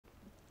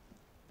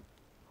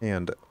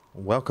And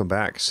welcome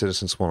back,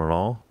 citizens one and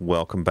all.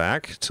 Welcome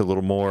back to a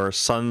little more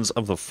Sons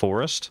of the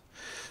Forest.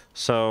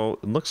 So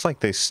it looks like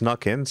they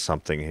snuck in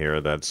something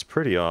here that's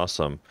pretty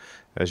awesome.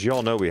 As you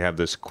all know, we have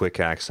this quick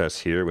access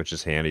here, which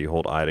is handy. You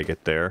hold I to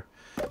get there.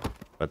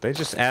 But they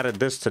just added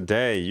this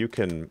today. You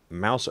can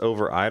mouse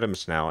over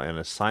items now and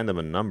assign them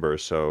a number.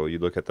 So you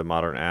look at the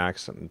modern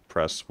axe and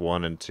press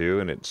 1 and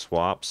 2 and it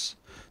swaps.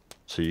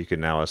 So you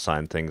can now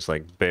assign things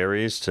like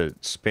berries to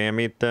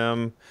spam eat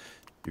them.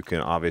 You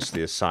can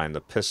obviously assign the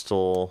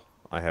pistol.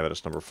 I have it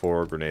as number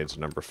 4, grenades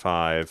number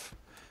 5.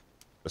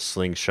 The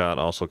slingshot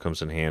also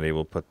comes in handy.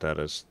 We'll put that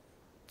as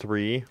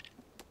 3.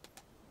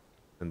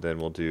 And then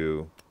we'll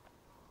do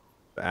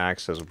the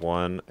axe as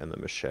 1 and the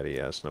machete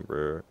as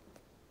number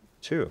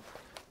 2.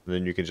 And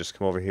then you can just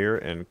come over here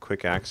and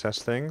quick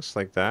access things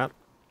like that.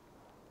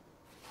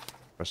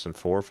 Pressing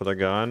 4 for the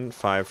gun,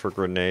 5 for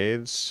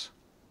grenades,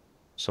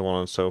 so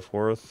on and so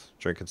forth.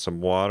 Drinking some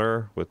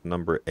water with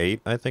number 8,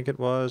 I think it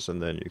was.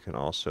 And then you can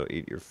also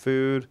eat your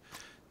food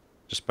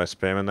just by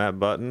spamming that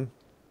button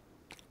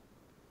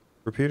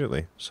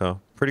repeatedly.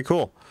 So pretty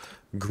cool.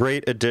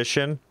 Great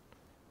addition.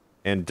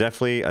 And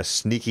definitely a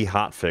sneaky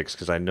hotfix,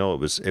 because I know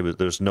it was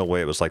there's no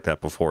way it was like that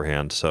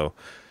beforehand. So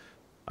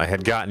I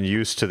had gotten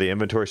used to the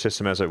inventory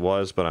system as it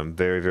was, but I'm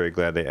very, very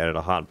glad they added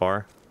a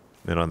hotbar.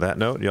 And on that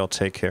note, y'all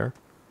take care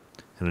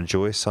and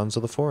enjoy Sons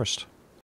of the Forest.